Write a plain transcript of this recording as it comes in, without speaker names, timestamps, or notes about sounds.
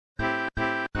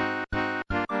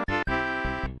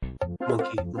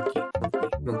monkey.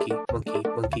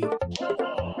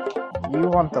 You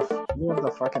want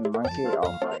the fucking monkey?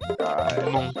 Oh my god.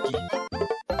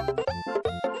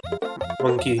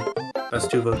 Monkey. That's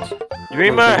 2 votes.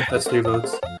 Dreamer. That's 3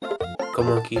 votes. Go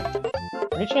monkey.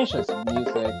 Let me change this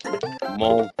music.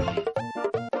 Monkey.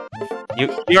 You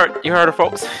heard it,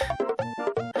 folks.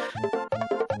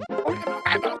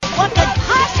 What could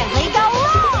possibly go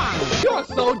wrong? You are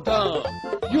so dumb.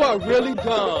 You are really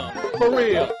dumb. For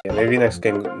real. Yeah, maybe next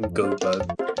game go bug.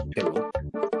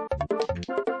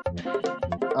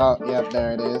 Oh, yeah,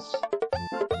 there it is.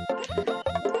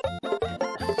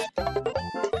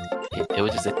 It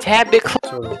was just a tad bit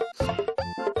close.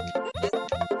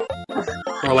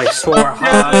 Or like soar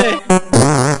high.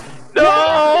 No!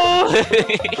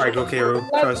 Alright, go K-Room.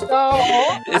 Let's go!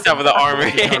 It's time for the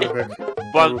armor.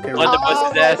 One to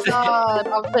bust his ass. God.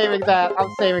 I'm saving that.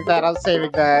 I'm saving that. I'm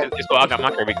saving that. It's cool, I got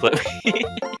my Kirby clip.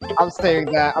 I'm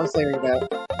saving that. I'm saving that.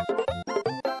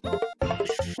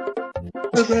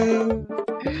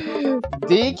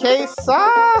 DK Sa!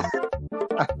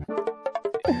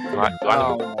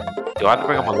 Do I have to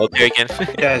bring up my low tier again?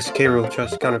 Yeah, it's K-Room.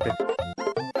 Trust counterpick.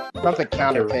 That's a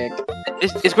counter pick.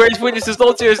 It's greatest witnesses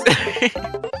low tiers.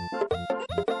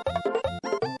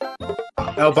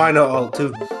 Albino alt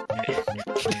too.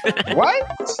 What?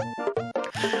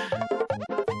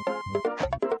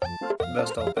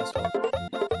 Best alt.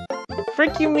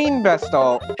 Frick you mean best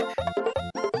alt?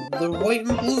 The white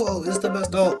and blue alt is the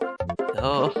best alt.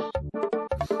 No.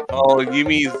 Oh, you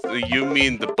mean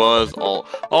the Buzz alt?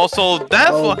 Also,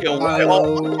 that fucking white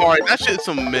alt. Sorry, that shit's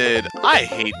some mid. I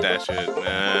hate that shit,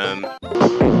 man.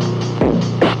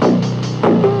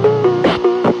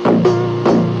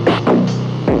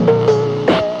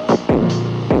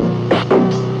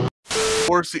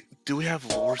 Do we have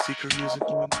Lore Seeker music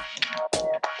on?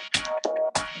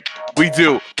 We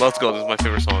do. Let's go. This is my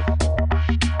favorite song.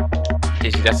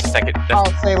 JC, that's the second. Oh,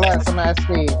 say less. I'm gonna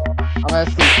SD.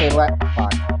 Say less.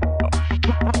 Fuck.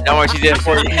 Don't worry, she did it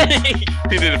for you.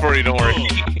 She did it for you. Don't worry.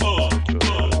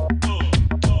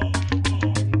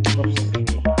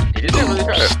 You did really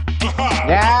try it.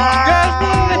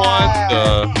 Yeah. What the?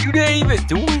 You didn't even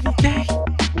do anything.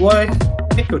 What?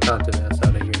 Take your taunted ass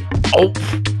out of here. Oh.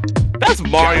 That's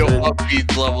Mario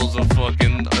upbeat levels of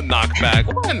fucking knockback.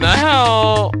 What in the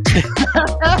hell?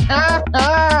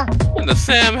 In the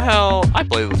Sam hell? I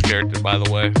play this character, by the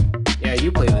way. Yeah,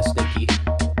 you play the Stinky.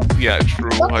 Yeah,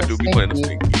 true. I do be playing the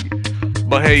Stinky.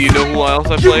 But hey, you know who else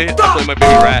I play? I play my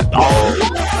baby rat.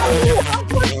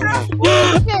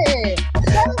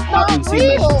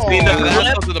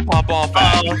 That was gonna pop off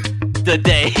the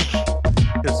day.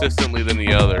 consistently than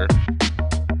the other.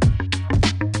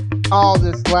 All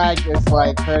this lag is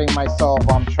like hurting my soul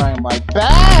while I'm trying my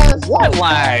best. What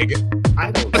lag?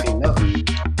 I don't see nothing.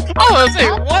 I was gonna say,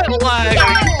 what lag?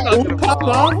 Pop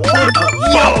off? You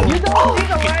don't see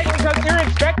the lag because you're in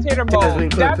spectator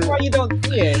mode. That's why you don't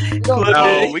see it.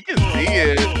 No, we can see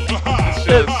it. It's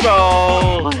just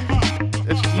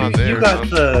it's just not there. You got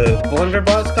the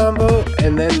Blunderboss combo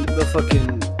and then the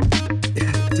fucking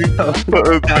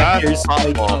That's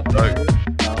hot ball, dog.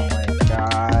 Oh my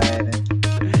god.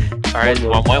 Alright,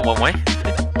 one way.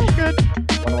 Good.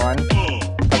 1-1.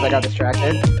 Because I got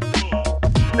distracted.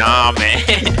 Nah, man.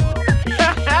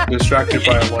 distracted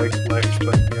by a ledge, but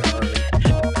yeah, alright.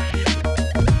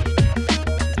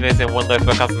 This man said one left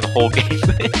back out in the whole game.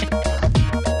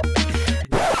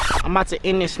 I'm about to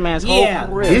end this man's whole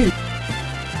career.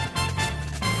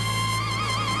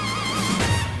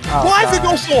 Oh, Why does it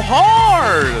go so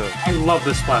hard? I love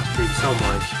this splash screen so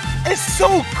much. It's so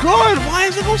good. Why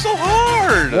does it go so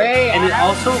hard? Wait, And it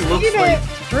also looks like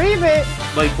stream it.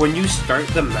 like when you start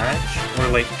the match or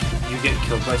like you get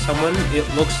killed by someone, it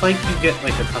looks like you get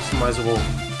like a customizable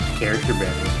character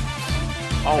banner.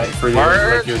 Oh, for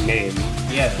your, like, your name.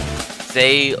 Yeah.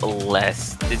 Say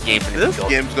less. This game's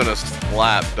gonna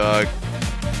slap, dog.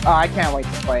 Oh, I can't wait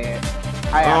to play it.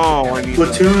 I need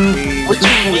Platoon.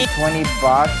 $20.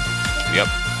 Yep.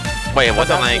 Wait, what's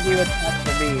that like?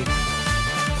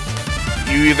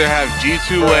 You either have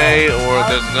G2A or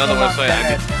there's another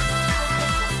website.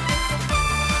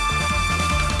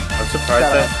 I'm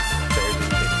surprised that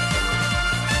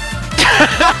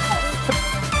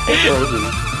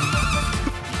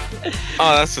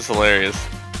Oh, that's just hilarious.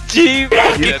 Jeez.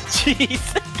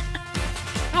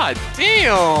 God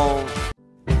damn.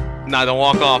 Nah, don't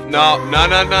walk off. No.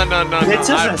 It's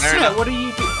just a set. What are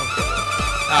you doing?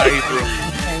 Alright, he's through.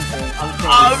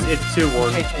 It's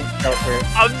 2-1.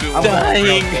 I'm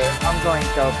dying. I'm going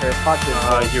Joker. Fuck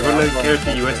this. You're gonna get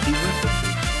the USD one?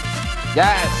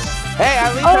 Yes. Hey,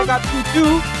 at least I got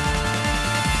 2-2.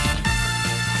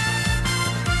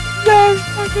 That's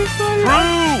fucking funny.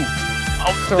 True!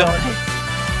 I'm done.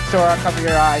 Sora, cover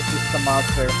your eyes, he's the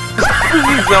monster.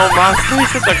 He's no monster,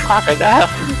 he's just a crocodile.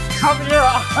 Cover your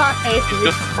eyes!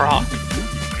 Just croc.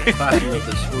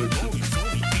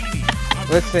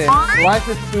 Listen, life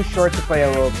is too short to play a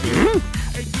little too.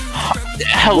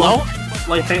 Hello?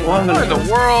 Like, ain't long What in the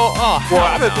world? Oh, Well,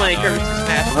 I've been playing Kirby since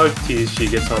past. Hook tears, she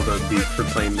gets all the beef for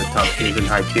playing the top tiers and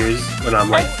high tiers when I'm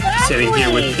like sitting here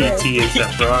with PT and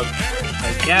Sephiroth.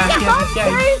 Like, yeah.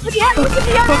 Look at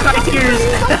the other Fuck high tiers!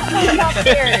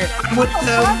 With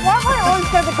them. Why am I always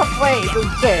send the complaints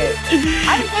and shit?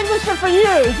 I've been this shit for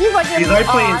years. He's like, These are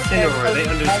playing Cinnamon, they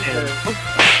understand.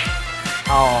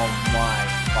 Oh my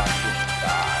fucking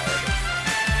god.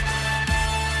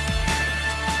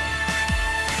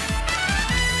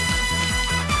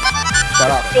 Shut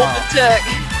up. Attack.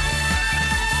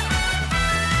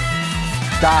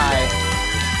 Die.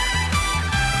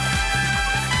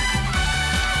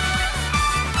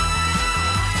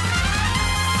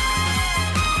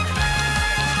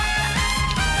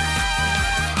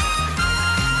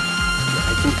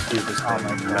 I can see this guy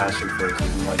mashing places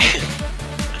and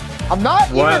like, I'm not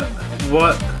what? even.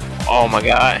 What? Oh my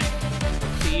god.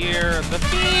 Fear, the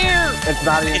fear! It's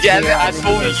not even Yeah, fair. I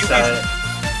told you, This you set.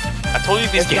 I told you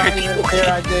these It's not even characters.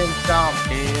 fair I didn't jump.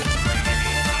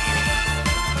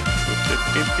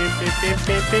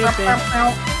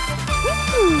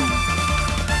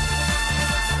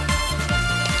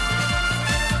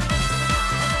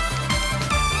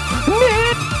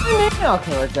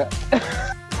 Okay, we're good.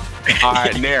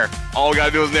 Alright, Nair. All we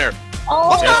gotta do is Nair.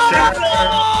 Oh,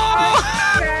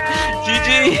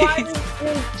 GG. Why did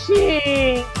you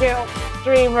cheat,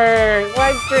 streamer?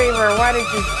 Why, streamer? Why did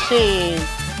you cheat?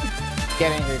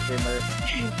 Get in here, streamer.